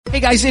Hey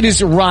guys, it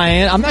is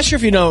Ryan. I'm not sure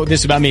if you know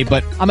this about me,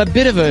 but I'm a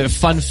bit of a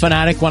fun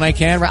fanatic when I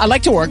can. I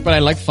like to work, but I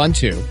like fun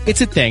too.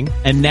 It's a thing.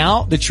 And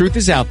now the truth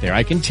is out there.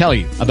 I can tell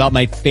you about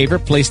my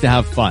favorite place to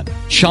have fun.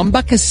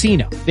 Chumba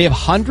Casino. They have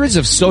hundreds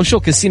of social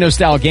casino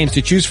style games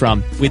to choose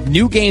from with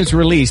new games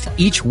released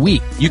each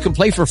week. You can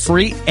play for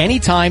free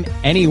anytime,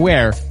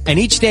 anywhere. And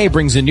each day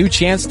brings a new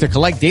chance to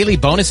collect daily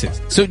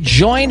bonuses. So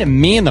join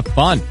me in the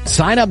fun.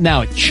 Sign up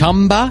now at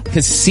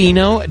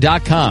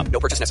ChumbaCasino.com. No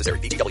purchase necessary.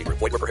 VGW.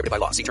 Void where prohibited by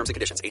law. See terms and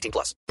conditions.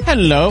 18+.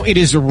 Hello, it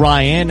is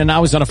Ryan, and I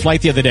was on a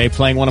flight the other day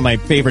playing one of my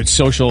favorite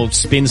social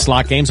spin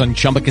slot games on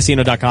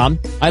ChumbaCasino.com.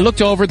 I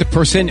looked over at the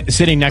person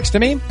sitting next to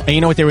me, and you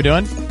know what they were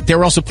doing? They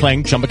were also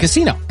playing Chumba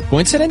Casino.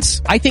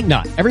 Coincidence? I think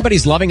not.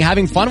 Everybody's loving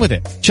having fun with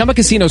it. Chumba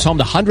Casino is home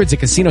to hundreds of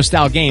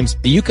casino-style games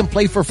that you can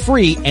play for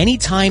free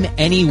anytime,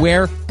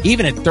 anywhere,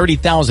 even at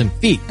 30,000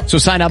 feet. So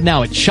sign up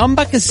now at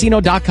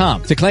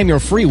ChumbaCasino.com to claim your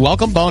free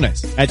welcome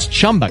bonus. That's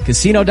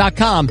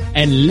ChumbaCasino.com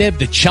and live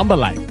the Chumba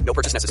life. No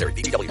purchase necessary.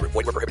 VGW. Void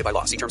where prohibited by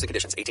law. See terms and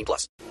conditions.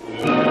 18+.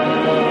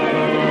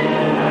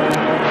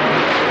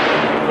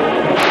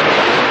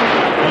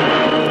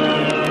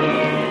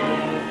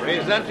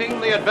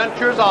 Presenting the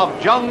adventures of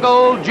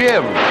Jungle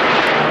Jim.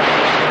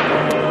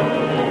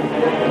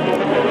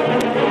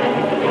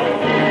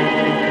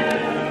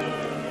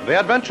 The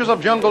Adventures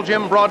of Jungle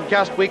Jim,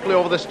 broadcast weekly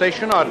over this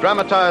station, are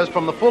dramatized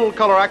from the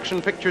full-color action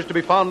pictures to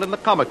be found in the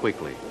Comic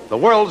Weekly, the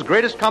world's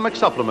greatest comic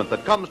supplement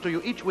that comes to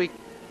you each week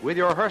with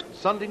your Hearst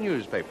Sunday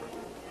newspaper.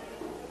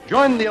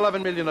 Join the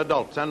 11 million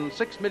adults and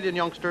 6 million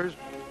youngsters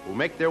who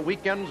make their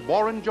weekends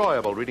more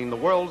enjoyable reading the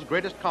world's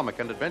greatest comic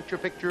and adventure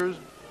pictures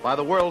by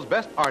the world's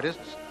best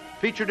artists,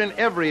 featured in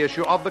every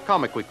issue of the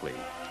Comic Weekly,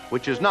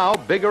 which is now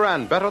bigger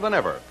and better than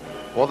ever,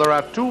 for there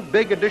are 2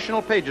 big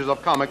additional pages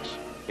of comics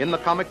in the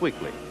Comic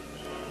Weekly.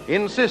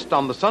 Insist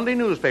on the Sunday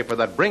newspaper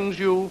that brings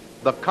you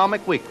the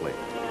Comic Weekly.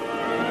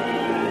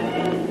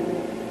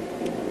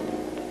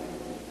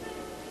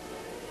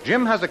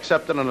 Jim has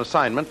accepted an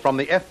assignment from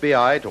the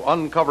FBI to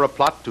uncover a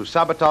plot to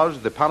sabotage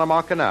the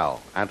Panama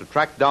Canal and to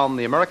track down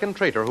the American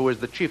traitor who is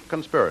the chief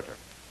conspirator.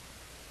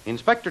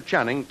 Inspector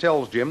Channing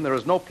tells Jim there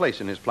is no place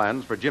in his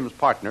plans for Jim's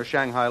partner,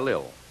 Shanghai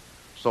Lil.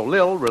 So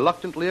Lil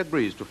reluctantly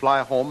agrees to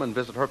fly home and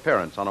visit her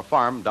parents on a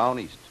farm down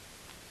east.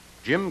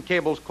 Jim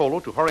cables Kolo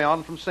to hurry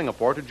on from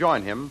Singapore to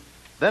join him,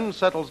 then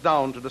settles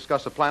down to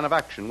discuss a plan of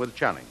action with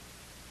Channing.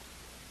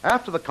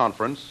 After the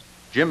conference,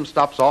 Jim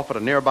stops off at a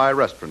nearby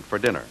restaurant for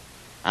dinner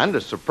and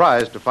is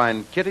surprised to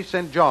find Kitty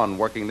St. John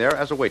working there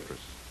as a waitress.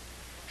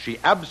 She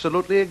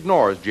absolutely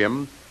ignores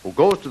Jim, who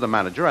goes to the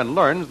manager and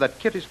learns that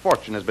Kitty's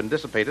fortune has been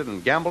dissipated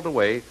and gambled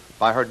away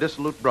by her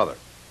dissolute brother.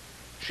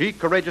 She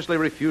courageously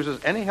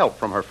refuses any help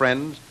from her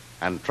friends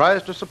and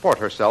tries to support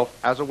herself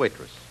as a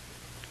waitress.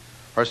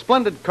 Her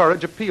splendid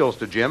courage appeals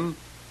to Jim,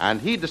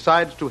 and he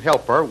decides to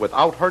help her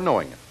without her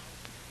knowing it.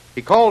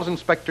 He calls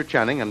Inspector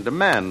Channing and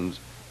demands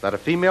that a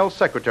female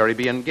secretary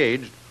be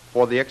engaged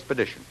for the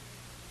expedition.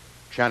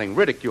 Channing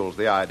ridicules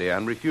the idea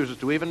and refuses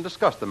to even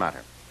discuss the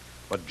matter.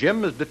 But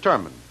Jim is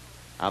determined,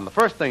 and the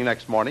first thing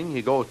next morning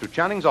he goes to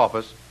Channing's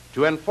office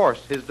to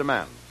enforce his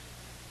demands.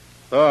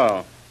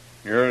 So,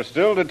 you're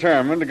still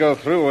determined to go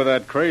through with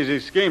that crazy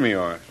scheme of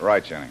yours?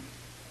 Right, Channing.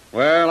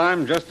 Well,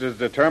 I'm just as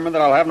determined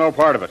that I'll have no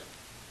part of it.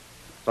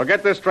 So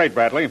get this straight,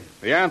 Bradley.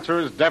 The answer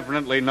is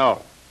definitely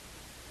no.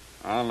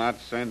 I'll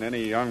not send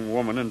any young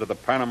woman into the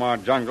Panama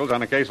jungles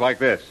on a case like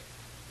this.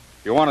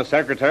 If you want a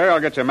secretary, I'll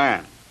get you a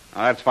man.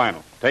 Now, that's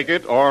final. Take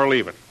it or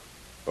leave it.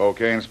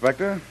 Okay,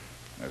 Inspector.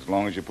 As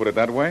long as you put it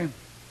that way,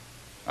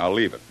 I'll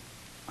leave it.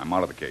 I'm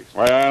out of the case.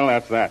 Well,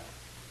 that's that.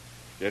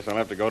 Guess I'll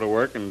have to go to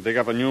work and dig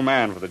up a new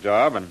man for the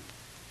job, and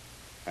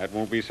that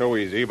won't be so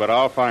easy, but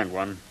I'll find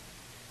one.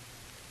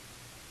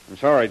 I'm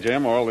sorry,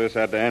 Jim, all this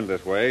had to end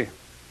this way.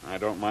 I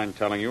don't mind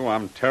telling you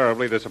I'm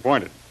terribly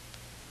disappointed.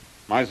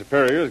 My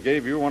superiors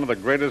gave you one of the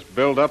greatest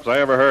build-ups I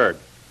ever heard.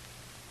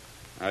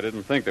 I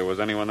didn't think there was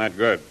anyone that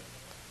good.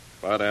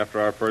 But after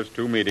our first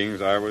 2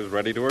 meetings, I was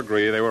ready to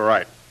agree they were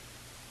right.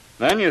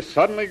 Then you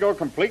suddenly go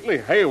completely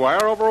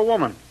haywire over a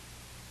woman.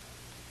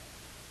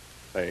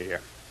 Say,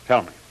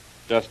 tell me,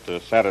 just to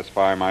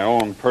satisfy my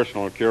own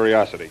personal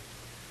curiosity,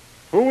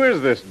 who is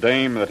this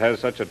dame that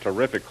has such a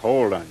terrific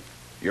hold on you?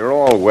 You're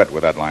all wet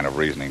with that line of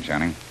reasoning,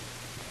 Channing.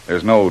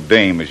 There's no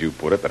dame, as you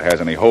put it, that has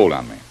any hold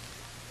on me.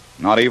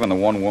 Not even the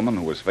one woman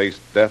who has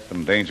faced death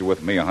and danger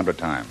with me 100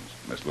 times,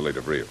 Miss Lily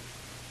DeVril.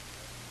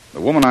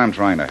 The woman I'm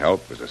trying to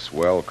help is a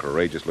swell,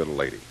 courageous little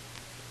lady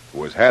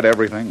who has had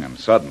everything and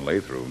suddenly,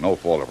 through no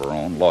fault of her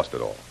own, lost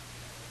it all.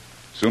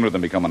 Sooner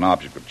than become an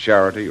object of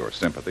charity or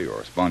sympathy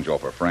or a sponge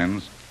off her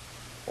friends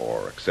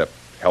or accept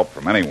help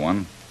from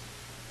anyone,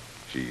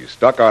 she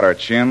stuck out her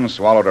chin,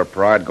 swallowed her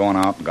pride, gone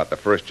out and got the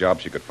first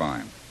job she could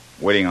find,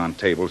 waiting on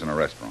tables in a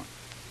restaurant.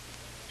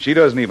 She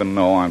doesn't even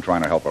know I'm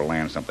trying to help her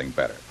land something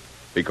better,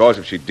 because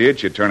if she did,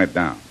 she'd turn it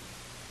down.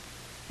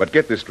 But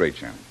get this straight,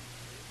 Channing.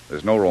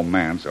 There's no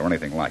romance or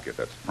anything like it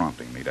that's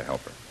prompting me to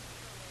help her.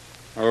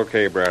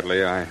 Okay,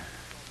 Bradley, I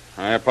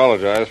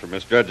apologize for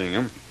misjudging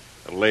him,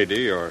 the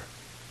lady, or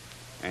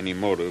any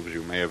motives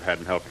you may have had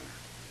in helping her.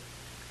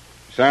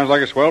 Sounds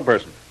like a swell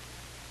person.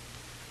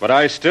 But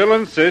I still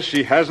insist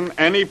she hasn't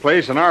any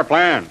place in our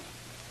plans.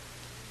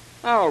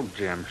 Now,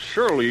 Jim,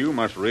 surely you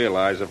must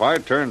realize if I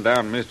turned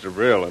down Mr.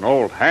 Brill, an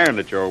old hand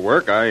at your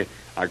work, I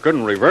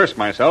couldn't reverse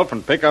myself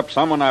and pick up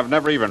someone I've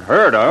never even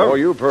heard of. Oh,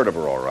 you've heard of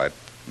her, all right.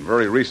 And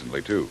very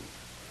recently, too.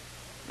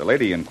 The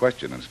lady in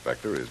question,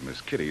 Inspector, is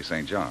Miss Kitty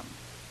St. John.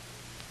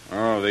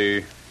 Oh,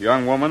 the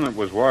young woman that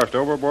was washed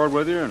overboard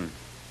with you and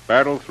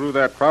battled through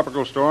that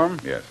tropical storm?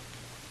 Yes.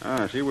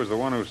 She was the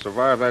one who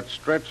survived that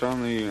stretch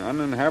on the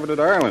uninhabited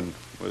island.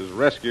 Was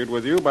rescued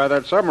with you by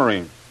that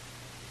submarine.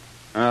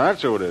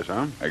 That's who it is,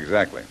 huh?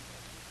 Exactly.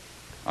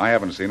 I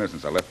haven't seen her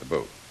since I left the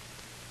boat.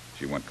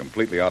 She went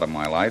completely out of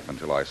my life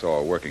until I saw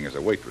her working as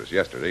a waitress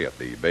yesterday at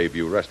the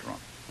Bayview restaurant.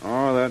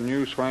 Oh, that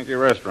new swanky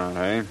restaurant,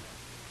 eh?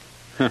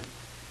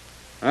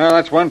 Well,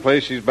 that's one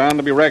place she's bound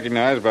to be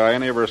recognized by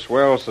any of her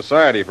swell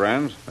society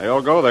friends. They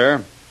all go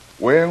there.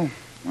 Well,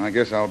 I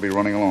guess I'll be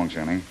running along,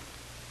 Channing.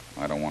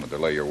 I don't want to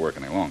delay your work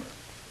any longer.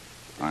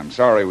 I'm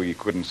sorry we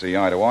couldn't see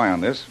eye to eye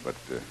on this, but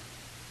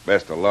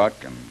best of luck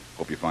and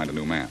hope you find a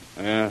new man.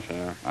 Yes,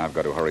 yeah. I've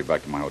got to hurry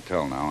back to my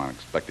hotel now. I'm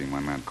expecting my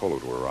man Colo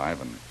to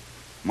arrive and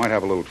might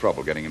have a little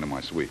trouble getting into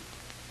my suite.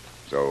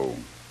 So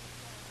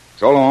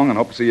long and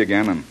hope to see you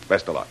again and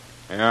best of luck.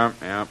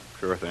 Yeah,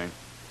 sure thing.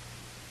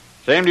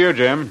 Same to you,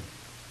 Jim.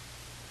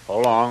 So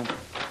long.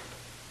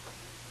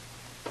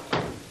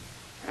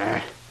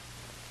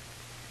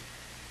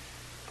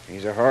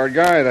 He's a hard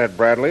guy, that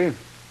Bradley.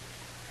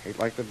 He'd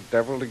like the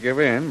devil to give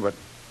in, but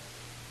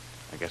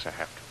I guess I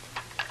have to.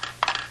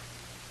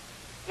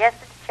 Yes,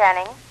 Mr.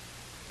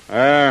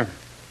 Channing?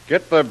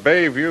 Get the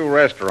Bayview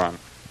restaurant.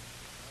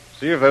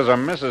 See if there's a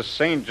Mrs.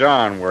 St.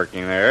 John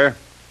working there.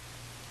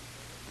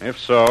 If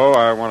so,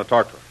 I want to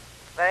talk to her.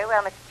 Very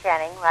well, Mr.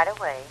 Channing, right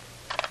away.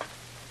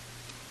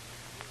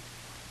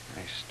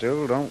 I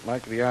still don't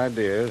like the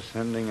idea of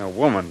sending a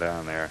woman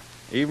down there,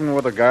 even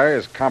with a guy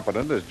as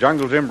competent as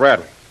Jungle Jim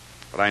Bradley.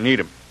 But I need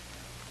him.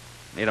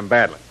 Need him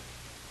badly.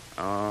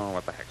 Oh,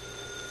 what the heck.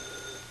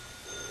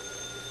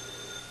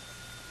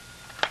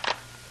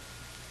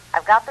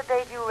 I've got the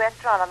Bayview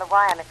restaurant on the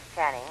wire, Mr.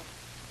 Channing.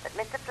 But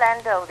Mr.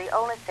 Flandeau, the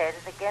owner, says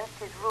it's against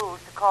his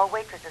rules to call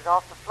waitresses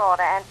off the floor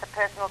to answer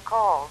personal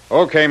calls.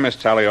 Okay, Miss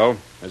Tallio.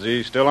 Is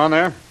he still on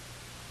there?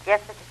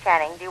 Yes, Mr.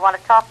 Channing. Do you want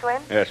to talk to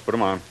him? Yes, put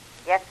him on.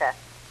 Yes, sir.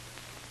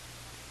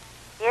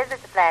 Here's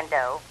Mr.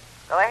 Flandeau.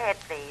 Go ahead,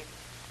 please.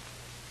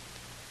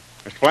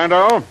 Mr.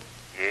 Flandeau?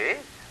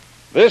 Yes?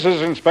 This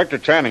is Inspector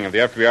Channing of the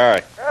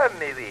FBI.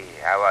 Maybe.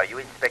 How are you,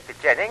 Inspector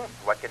Channing?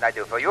 What can I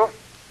do for you?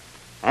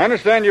 I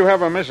understand you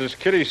have a Mrs.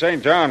 Kitty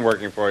St. John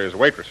working for you as a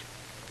waitress.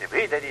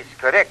 Maybe that is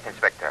correct,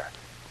 Inspector.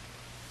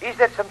 Is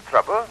there some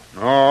trouble?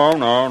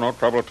 No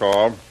trouble at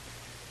all.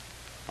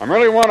 I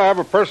merely want to have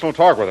a personal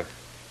talk with her.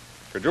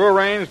 Could you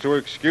arrange to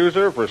excuse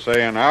her for,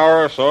 say, an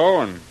hour or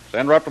so and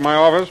send her up to my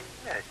office?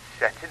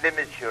 Certainly,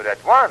 monsieur,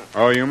 at once.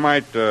 Oh, you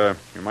might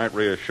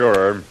reassure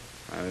her.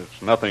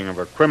 It's nothing of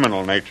a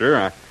criminal nature.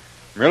 I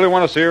merely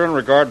want to see her in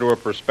regard to a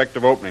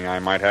prospective opening I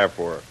might have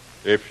for her,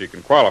 if she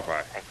can qualify.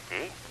 I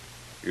see.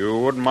 You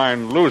wouldn't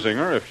mind losing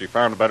her if she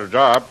found a better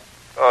job?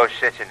 Oh,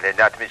 certainly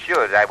not,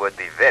 monsieur. I would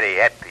be very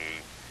happy.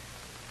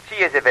 She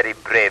is a very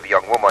brave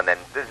young woman and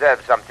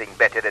deserves something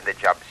better than the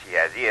job she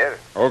has here.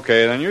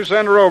 Okay, then you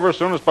send her over as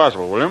soon as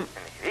possible, will you?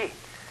 Oui,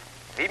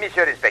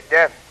 monsieur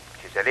Inspector.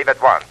 She shall leave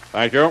at once.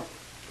 Thank you.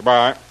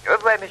 Goodbye. Au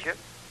revoir, monsieur.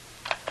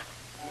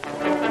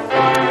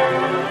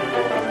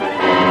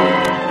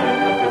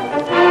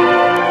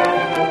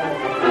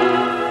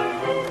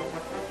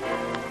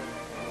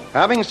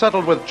 Having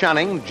settled with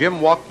Channing,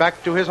 Jim walked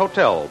back to his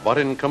hotel, but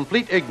in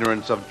complete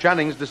ignorance of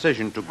Channing's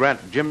decision to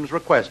grant Jim's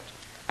request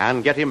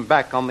and get him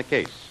back on the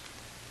case.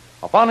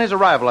 Upon his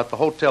arrival at the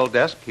hotel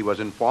desk, he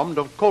was informed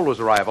of Colo's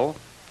arrival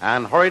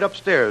and hurried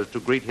upstairs to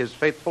greet his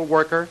faithful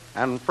worker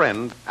and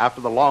friend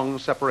after the long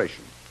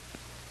separation.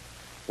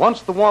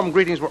 Once the warm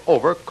greetings were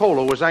over,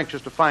 Colo was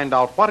anxious to find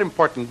out what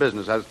important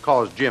business has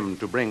caused Jim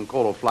to bring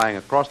Colo flying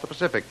across the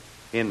Pacific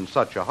in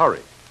such a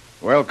hurry.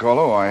 Well,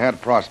 Colo, I had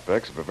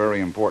prospects of a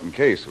very important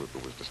case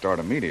that was to start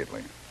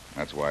immediately.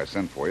 That's why I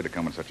sent for you to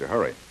come in such a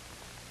hurry.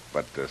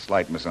 But a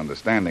slight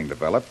misunderstanding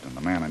developed, and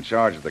the man in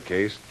charge of the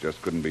case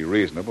just couldn't be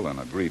reasonable and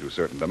agree to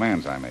certain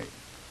demands I made.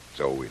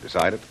 So we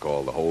decided to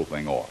call the whole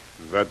thing off.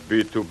 That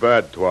be too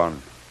bad,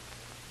 Tuan.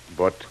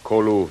 But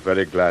Colo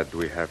very glad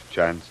we have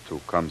chance to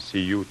come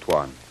see you,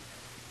 Tuan.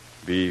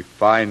 Be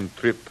fine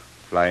trip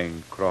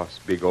flying across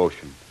big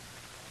ocean.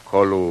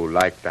 Colo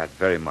like that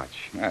very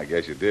much. I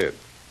guess you did.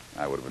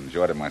 I would have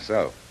enjoyed it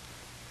myself.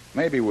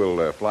 Maybe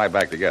we'll fly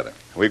back together.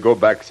 We go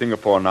back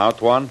Singapore now,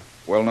 Tuan?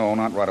 Well, no,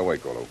 not right away,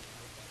 Colo.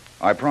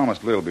 I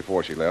promised Lil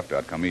before she left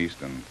I'd come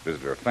east and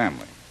visit her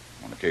family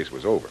when the case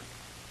was over.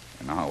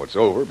 And now it's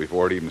over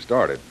before it even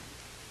started.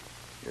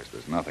 Guess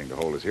there's nothing to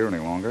hold us here any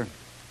longer.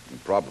 We'll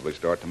probably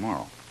start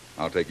tomorrow.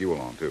 I'll take you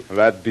along, too.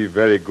 That be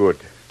very good.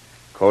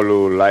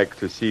 Colo like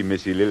to see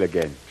Missy Lil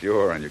again.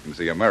 Sure, and you can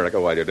see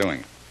America while you're doing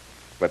it.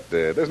 But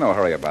there's no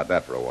hurry about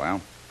that for a while.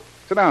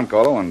 Sit down,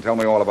 Colo, and tell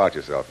me all about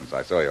yourself since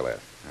I saw you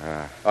last.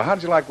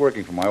 How'd you like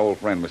working for my old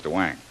friend, Mr.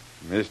 Wang?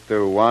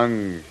 Mr.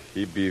 Wang,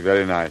 he be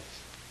very nice.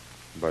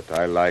 But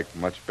I like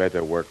much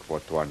better work for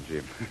Tuan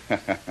Jim.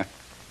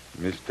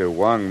 Mr.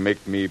 Wang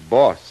make me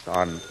boss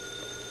on...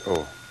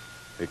 Oh,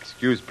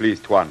 excuse please,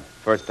 Tuan.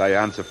 First I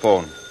answer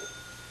phone.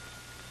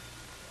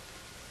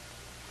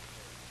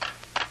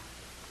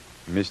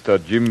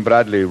 Mr. Jim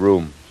Bradley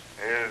room.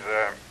 Is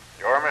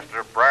your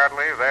Mr.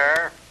 Bradley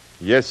there?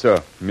 Yes,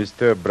 sir.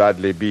 Mr.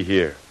 Bradley be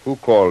here. Who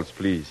calls,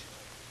 please?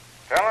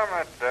 Tell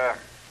him that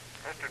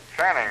Mr.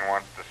 Channing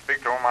wants to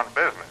speak to him on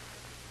business.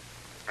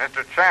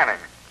 Mr. Channing.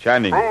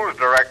 Channing. Cruise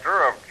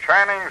director of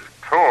Channing's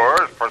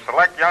Tours for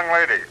select young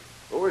ladies.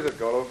 Who is it,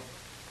 Golo?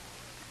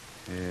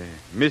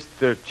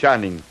 Mr.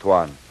 Channing,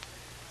 Tuan.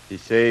 He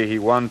say he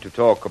want to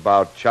talk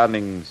about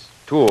Channing's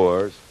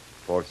tours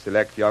for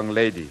select young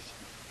ladies.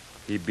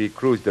 He be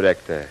cruise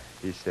director,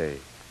 he say.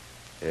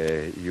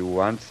 You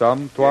want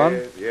some,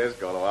 Tuan? Yes,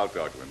 Golo. I'll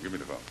talk to him. Give me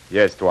the phone.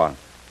 Yes, Tuan.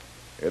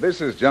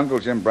 This is Jungle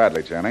Jim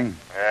Bradley, Channing.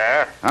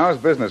 Yeah? How's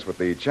business with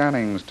the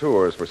Channing's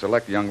Tours for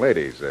select young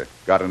ladies?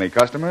 Got any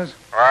customers?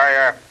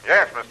 Why,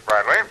 yes, Mr.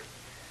 Bradley.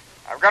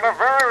 I've got a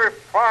very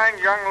refined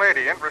young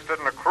lady interested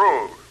in a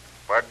cruise,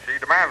 but she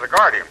demands a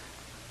guardian.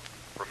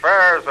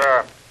 Prefers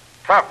a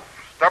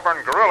tough, stubborn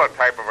gorilla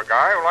type of a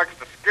guy who likes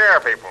to scare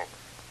people.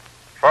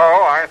 So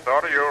I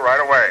thought of you right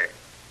away.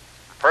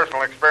 From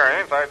personal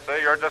experience, I'd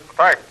say you're just the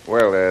type.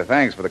 Well,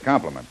 thanks for the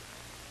compliment.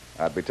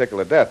 I'd be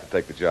tickled to death to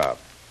take the job.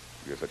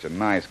 You're such a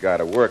nice guy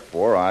to work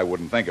for, I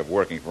wouldn't think of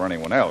working for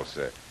anyone else,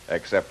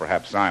 except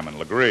perhaps Simon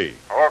Legree.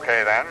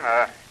 Okay, then.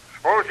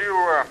 Suppose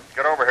you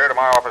get over here to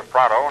my office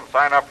pronto and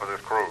sign up for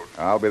this cruise.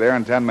 I'll be there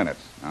in 10 minutes.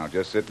 Now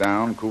just sit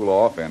down, cool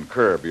off, and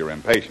curb your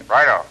impatience.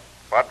 Righto.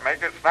 But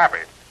make it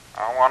snappy.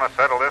 I want to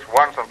settle this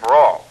once and for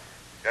all.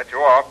 Get you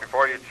off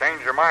before you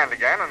change your mind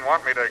again and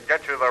want me to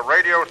get you the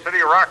Radio City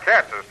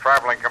Rockettes as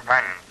traveling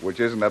companions. Which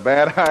isn't a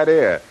bad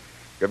idea.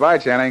 Goodbye,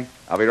 Channing.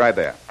 I'll be right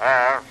there.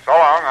 So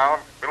long. I'll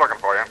be looking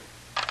for you.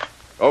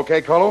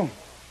 Okay, Colo?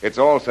 It's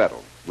all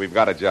settled. We've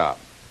got a job.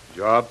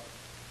 Job?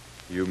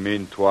 You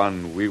mean,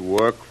 Tuan, we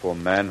work for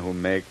men who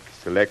make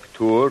select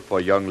tour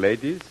for young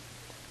ladies?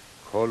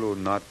 Colo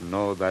not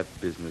know that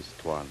business,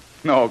 Tuan.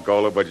 No,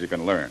 Colo, but you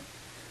can learn.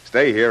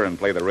 Stay here and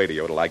play the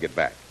radio till I get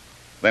back.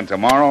 Then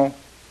tomorrow,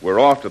 we're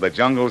off to the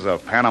jungles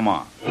of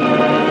Panama.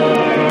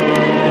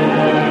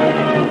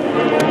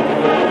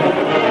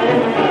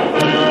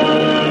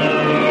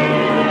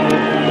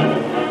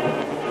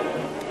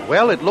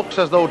 Well, it looks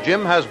as though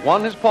Jim has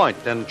won his point,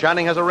 and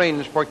Channing has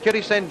arranged for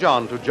Kitty St.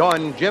 John to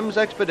join Jim's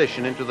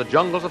expedition into the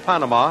jungles of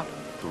Panama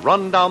to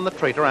run down the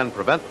traitor and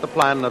prevent the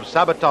plan of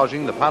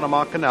sabotaging the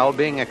Panama Canal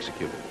being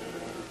executed.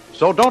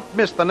 So don't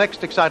miss the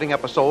next exciting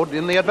episode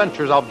in the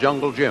adventures of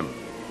Jungle Jim.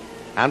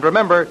 And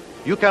remember,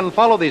 you can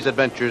follow these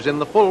adventures in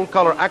the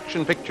full-color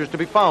action pictures to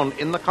be found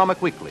in the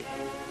Comic Weekly,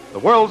 the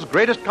world's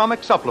greatest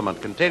comic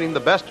supplement containing the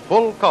best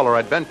full-color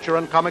adventure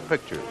and comic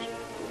pictures.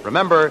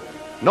 Remember,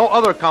 no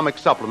other comic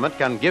supplement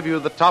can give you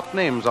the top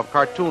names of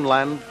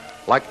Cartoonland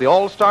like the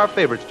all-star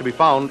favorites to be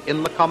found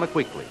in the Comic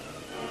Weekly.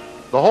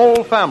 The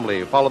whole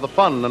family follow the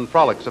fun and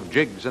frolics of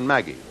Jiggs and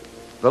Maggie,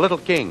 the Little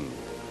King,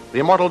 the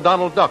immortal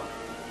Donald Duck,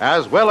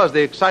 as well as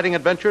the exciting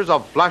adventures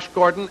of Flash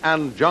Gordon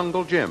and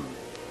Jungle Jim.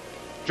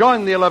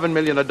 Join the 11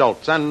 million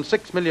adults and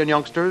 6 million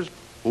youngsters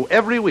who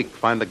every week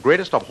find the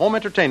greatest of home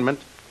entertainment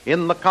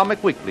in the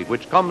Comic Weekly,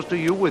 which comes to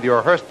you with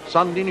your Hearst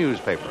Sunday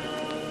newspaper.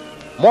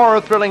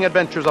 More thrilling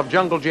adventures of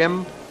Jungle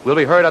Jim will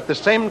be heard at the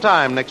same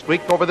time next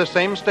week over the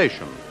same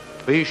station.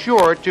 Be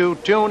sure to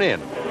tune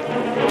in.